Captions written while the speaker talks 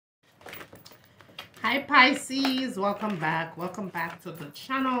Hi Pisces, welcome back to the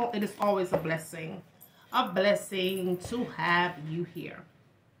channel. It is always a blessing to have you here.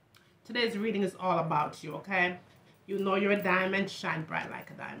 Today's reading is all about you, okay? You know you're a diamond, shine bright like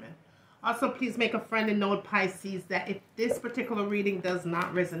a diamond. Also, please make a friendly note, Pisces, that if this particular reading does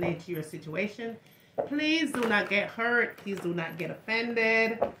not resonate to your situation, please do not get hurt, please do not get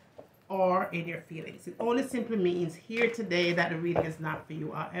offended or in your feelings. It only simply means here today that the reading is not for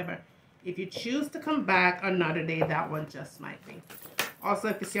you. However, if you choose to come back another day, that one just might be. Also,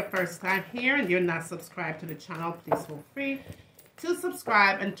 if it's your first time here and you're not subscribed to the channel, please feel free to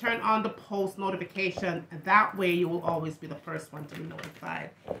subscribe and turn on the post notification. That way you will always be the first one to be notified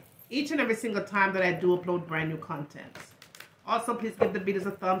each and every single time that I do upload brand new content. Also, please give the videos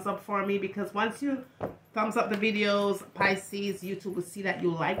a thumbs up for me, because once you thumbs up the videos, Pisces, YouTube will see that you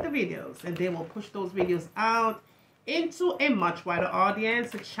like the videos and they will push those videos out into a much wider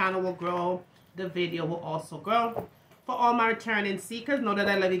audience. The channel will grow, the video will also grow. For all my returning seekers, know that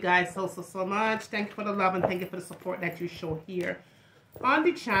I love you guys so much. Thank you for the love and thank you for the support that you show here on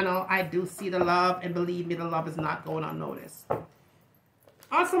the channel. I do see the love, and believe me, the love is not going unnoticed.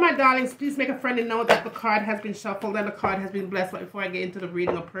 Also, my darlings, please make a friendly note that the card has been shuffled and the card has been blessed. But before I get into the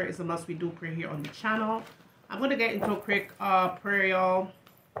reading of prayer, it's a must we do prayer here on the channel. I'm going to get into a quick prayer, y'all,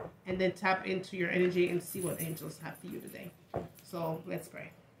 and then tap into your energy and see what angels have for you today. So let's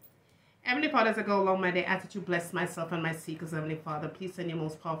pray. Heavenly Father, as I go along my day, I ask that you bless myself and my seekers. Heavenly Father, please send your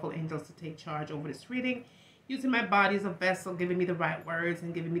most powerful angels to take charge over this reading, using my body as a vessel, giving me the right words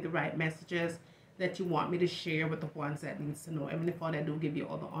and giving me the right messages that you want me to share with the ones that needs to know. Heavenly Father, I do give you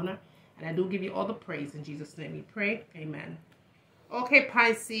all the honor and I do give you all the praise. In Jesus' name we pray. Amen. Okay,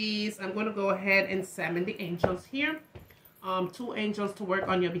 Pisces, I'm going to go ahead and summon the angels here. Two angels to work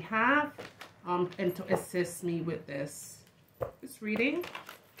on your behalf and to assist me with this reading.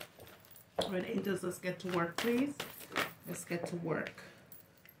 All right, angels, let's get to work, please. Let's get to work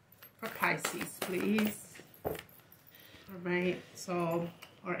for Pisces, please. All right, so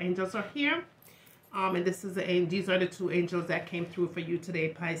our angels are here. And these are the two angels that came through for you today,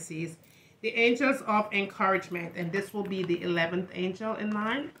 Pisces. The angels of encouragement, and this will be the 11th angel in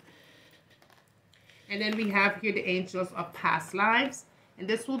line. And then we have here the angels of past lives, and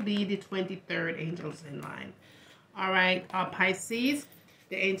this will be the 23rd angels in line. All right, Pisces,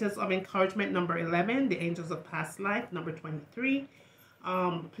 the angels of encouragement, number 11, the angels of past life, number 23.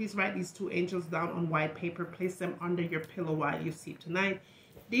 Please write these two angels down on white paper. Place them under your pillow while you sleep tonight.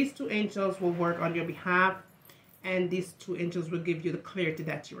 These two angels will work on your behalf, and these two angels will give you the clarity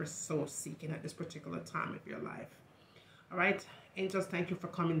that you are so seeking at this particular time of your life. All right, angels, thank you for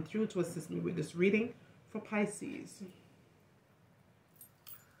coming through to assist me with this reading for Pisces.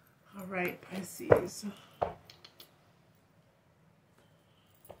 All right, Pisces.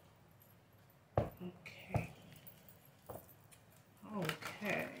 Okay.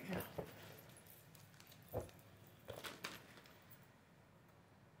 Okay.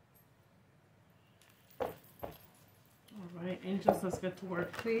 All right, angels, let's get to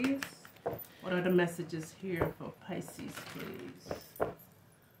work, please. What are the messages here for Pisces, please?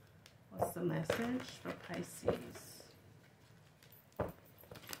 What's the message for Pisces?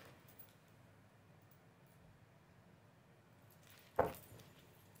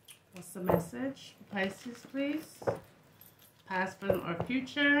 What's the message for Pisces, please? Past, present, or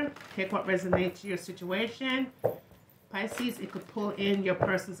future. Take what resonates to your situation. Pisces, it could pull in your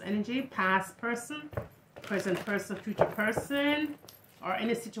person's energy. Past person, present person, future person, or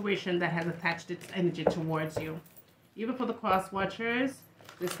any situation that has attached its energy towards you. Even for the cross watchers,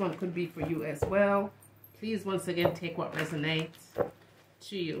 this one could be for you as well. Please, once again, take what resonates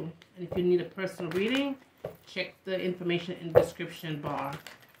to you. And if you need a personal reading, check the information in the description bar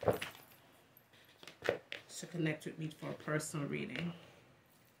to connect with me for a personal reading.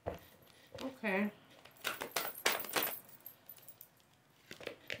 Okay.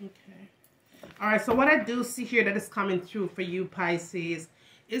 Okay. All right, so what I do see here that is coming through for you, Pisces,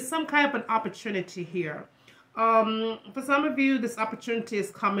 is some kind of an opportunity here. For some of you, this opportunity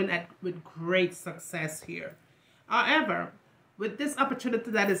is coming with great success here. However, with this opportunity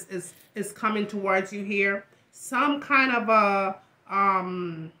that is coming towards you here, some kind of a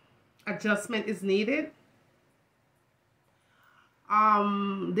adjustment is needed.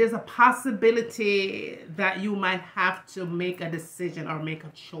 There's a possibility that you might have to make a decision or make a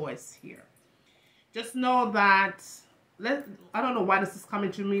choice here. Just know that, I don't know why this is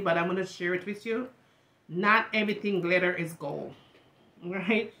coming to me, but I'm going to share it with you. Not everything glitter is gold,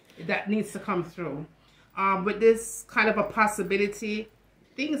 right? That needs to come through. With this kind of a possibility,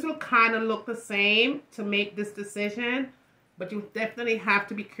 things will kind of look the same to make this decision, but you definitely have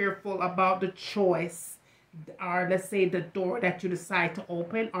to be careful about the choice, or let's say the door that you decide to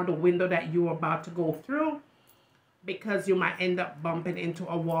open or the window that you're about to go through, because you might end up bumping into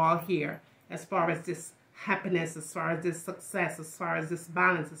a wall here as far as this happiness, as far as this success, as far as this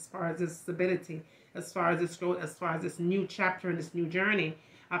balance, as far as this stability, as far as this growth, as far as this new chapter and this new journey.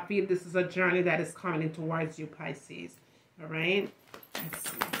 I feel this is a journey that is coming in towards you, Pisces. All right? Let's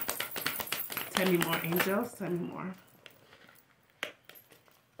see. Tell me more, angels. Tell me more.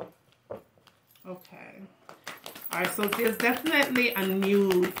 Okay. All right, so there's definitely a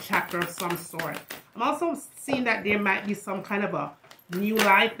new chapter of some sort. I'm also seeing that there might be some kind of a new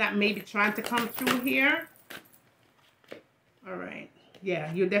life that may be trying to come through here. All right.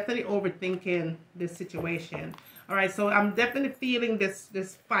 Yeah, you're definitely overthinking this situation. All right, so I'm definitely feeling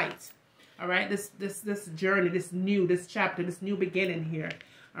this fight. All right, this journey, this chapter, this new beginning here.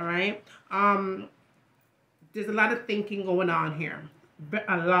 All right. There's a lot of thinking going on here.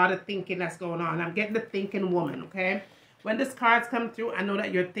 A lot of thinking that's going on. I'm getting the thinking woman, okay? When this cards come through, I know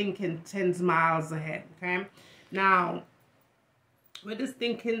that you're thinking 10 miles ahead, okay? Now, with this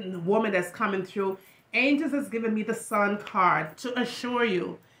thinking woman that's coming through, angels has given me the Sun card to assure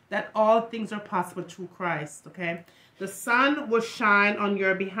you that all things are possible through Christ, okay? The sun will shine on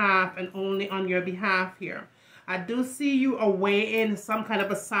your behalf and only on your behalf here. I do see you awaiting some kind of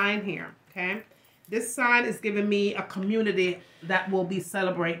a sign here, okay? This sign is giving me a community that will be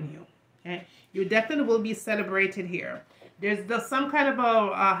celebrating you, okay? You definitely will be celebrated here. There's some kind of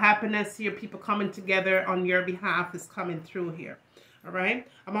a happiness here. People coming together on your behalf is coming through here, all right?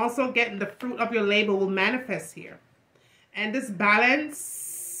 I'm also getting the fruit of your labor will manifest here. And this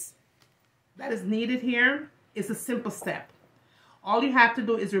balance that is needed here is a simple step. All you have to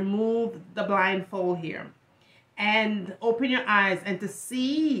do is remove the blindfold here and open your eyes and to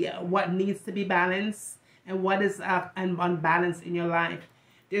see what needs to be balanced and what is unbalanced in your life.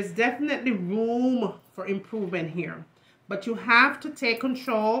 There's definitely room for improvement here, but you have to take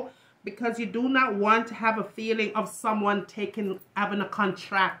control because you do not want to have a feeling of someone having a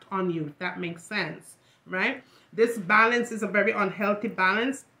contract on you, if that makes sense, right? This balance is a very unhealthy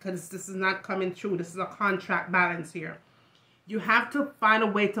balance because this is not coming through. This is a contract balance here. You have to find a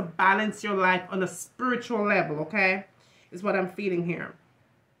way to balance your life on a spiritual level, okay? Is what I'm feeling here.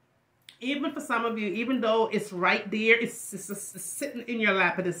 Even for some of you, even though it's right there, it's sitting in your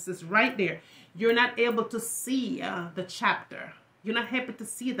lap, and it's just right there, you're not able to see the chapter. You're not able to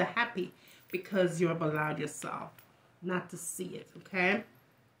see the happy because you have allowed yourself not to see it, okay?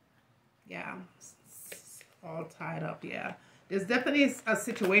 Yeah. All tied up, yeah. There's definitely a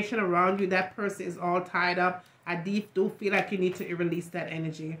situation around you. That person is all tied up. I do feel like you need to release that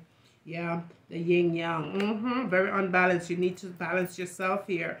energy. Yeah, the yin yang. Very unbalanced. You need to balance yourself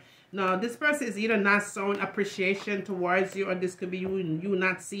here. Now, this person is either not showing appreciation towards you, or this could be you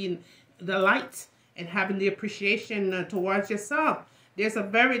not seeing the light and having the appreciation towards yourself. There's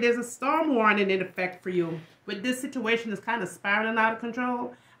a storm warning in effect for you. But this situation is kind of spiraling out of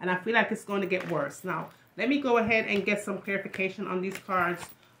control, and I feel like it's going to get worse. Now, let me go ahead and get some clarification on these cards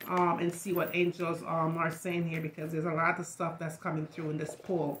and see what angels are saying here, because there's a lot of stuff that's coming through in this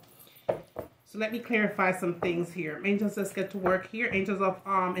pull. So let me clarify some things here. Angels, let's get to work here. Angels of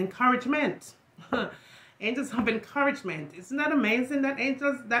encouragement. Angels of encouragement. Isn't that amazing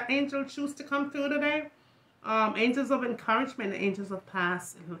that angel choose to come through today? Angels of encouragement, angels of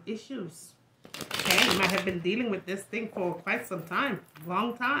past issues. Okay, you might have been dealing with this thing for quite some time,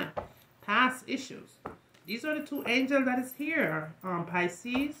 long time. Past issues. These are the two angels that is here,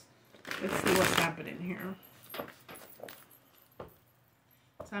 Pisces. Let's see what's happening here.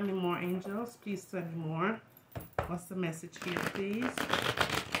 Tell me more, angels. Please tell me more. What's the message here, please?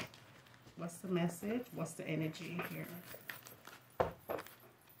 What's the message? What's the energy here?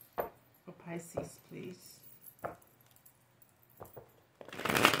 For Pisces, please.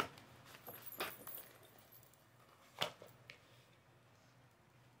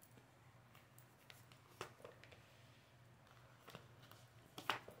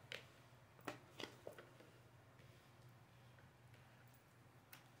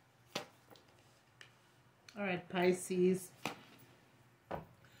 All right, Pisces.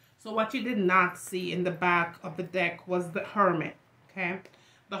 So what you did not see in the back of the deck was the Hermit, okay?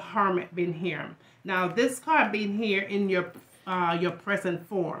 The Hermit being here. Now, this card being here in your present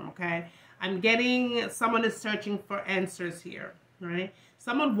form, okay? I'm getting someone is searching for answers here, right?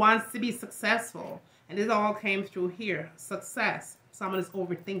 Someone wants to be successful, and this all came through here. Success. Someone is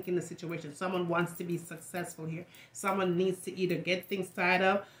overthinking the situation. Someone wants to be successful here. Someone needs to either get things tied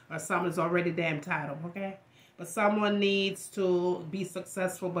up, or someone's already damn tied up, okay? But someone needs to be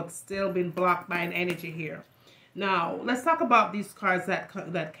successful but still been blocked by an energy here. Now, let's talk about these cards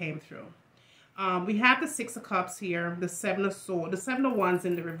that came through. We have the Six of Cups here, the Seven of Swords, the Seven of Wands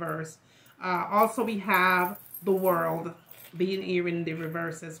in the reverse. Also, we have the World being here in the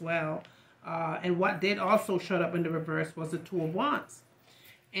reverse as well. And what did also show up in the reverse was the Two of Wands.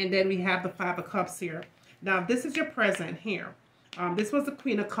 And then we have the Five of Cups here. Now, this is your present here. This was the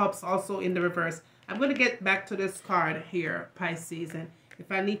Queen of Cups also in the reverse. I'm going to get back to this card here, Pisces. And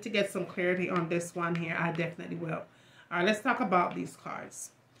if I need to get some clarity on this one here, I definitely will. All right, let's talk about these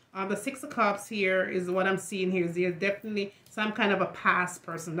cards. The Six of Cups here is what I'm seeing here. There's definitely some kind of a past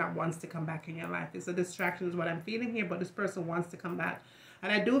person that wants to come back in your life. It's a distraction is what I'm feeling here, but this person wants to come back.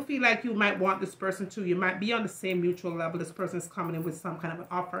 And I do feel like you might want this person too. You might be on the same mutual level. This person is coming in with some kind of an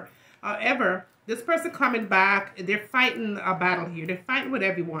offer. However, this person coming back, they're fighting a battle here. They're fighting with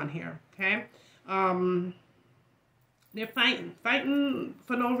everyone here, okay? They're fighting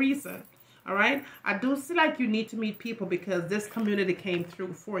for no reason. All right, I do feel like you need to meet people because this community came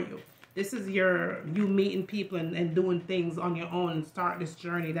through for you. This is you meeting people and doing things on your own and start this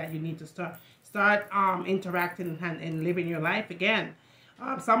journey that you need to start interacting and living your life again.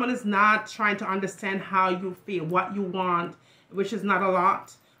 Someone is not trying to understand how you feel, what you want, which is not a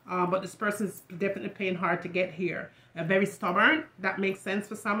lot, but this person is definitely paying hard to get here. Very stubborn. That makes sense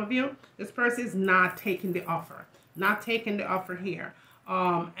for some of you. This person is not taking the offer, here.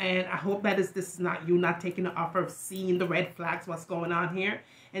 And I hope that this is not you not taking the offer of seeing the red flags, what's going on here,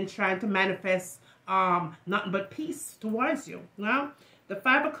 and trying to manifest nothing but peace towards you. Well, the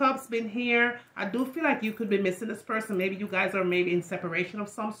Five of Cups been here. I do feel like you could be missing this person. Maybe you guys are maybe in separation of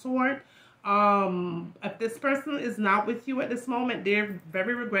some sort. If this person is not with you at this moment, they're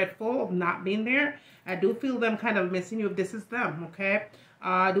very regretful of not being there. I do feel them kind of missing you if this is them, okay?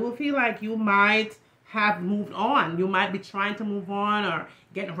 I do feel like you might have moved on. You might be trying to move on or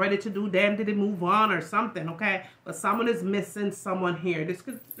getting ready to do damn did it move on or something, okay? But someone is missing someone here. This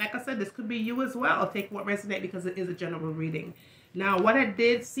could, like I said, this could be you as well. Take what resonates because it is a general reading. Now, what I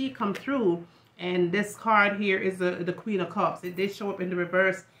did see come through, and this card here is the Queen of Cups. It did show up in the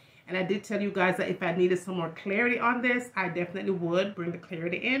reverse, and I did tell you guys that if I needed some more clarity on this, I definitely would bring the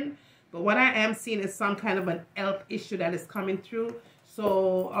clarity in. But what I am seeing is some kind of an health issue that is coming through.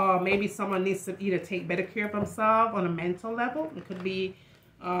 So maybe someone needs to either take better care of themselves on a mental level. It could be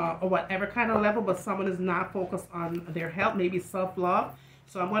or whatever kind of level, but someone is not focused on their health, maybe self-love.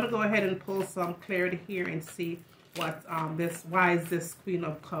 So I'm going to go ahead and pull some clarity here and see what why is this Queen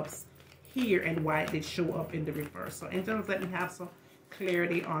of Cups here and why it did show up in the reverse. So angels, let me have some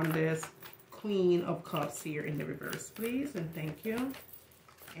clarity on this Queen of Cups here in the reverse, please, and thank you.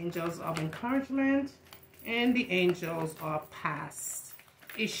 Angels of encouragement and the angels of past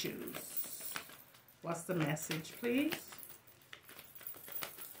issues. What's the message, please?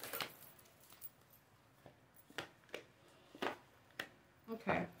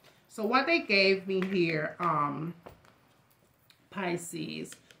 Okay, so what they gave me here,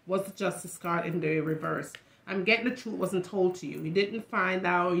 Pisces, was the Justice card in the reverse. I'm getting the truth wasn't told to you. You didn't find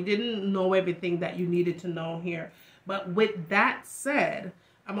out, you didn't know everything that you needed to know here. But with that said,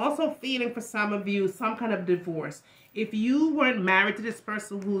 I'm also feeling for some of you some kind of divorce. If you weren't married to this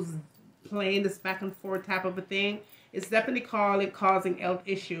person who's playing this back and forth type of a thing, it's definitely causing health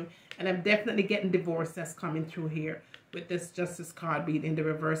issue. And I'm definitely getting divorce that's coming through here with this Justice card being in the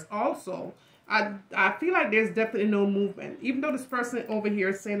reverse. Also, I feel like there's definitely no movement. Even though this person over here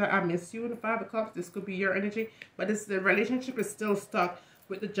is saying that I miss you in the Five of Cups, this could be your energy. But the relationship is still stuck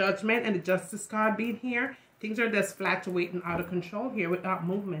with the Judgment and the Justice card being here. Things are just fluctuating out of control here without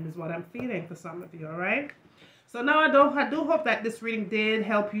movement is what I'm feeling for some of you, all right? So now I do hope that this reading did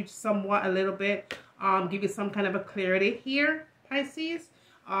help you somewhat a little bit, give you some kind of a clarity here, Pisces.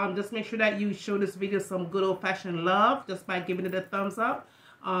 Just make sure that you show this video some good old-fashioned love just by giving it a thumbs up.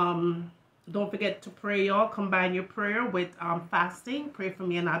 Don't forget to pray, y'all. Combine your prayer with fasting. Pray for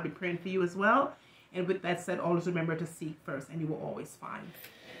me and I'll be praying for you as well. And with that said, always remember to seek first and you will always find.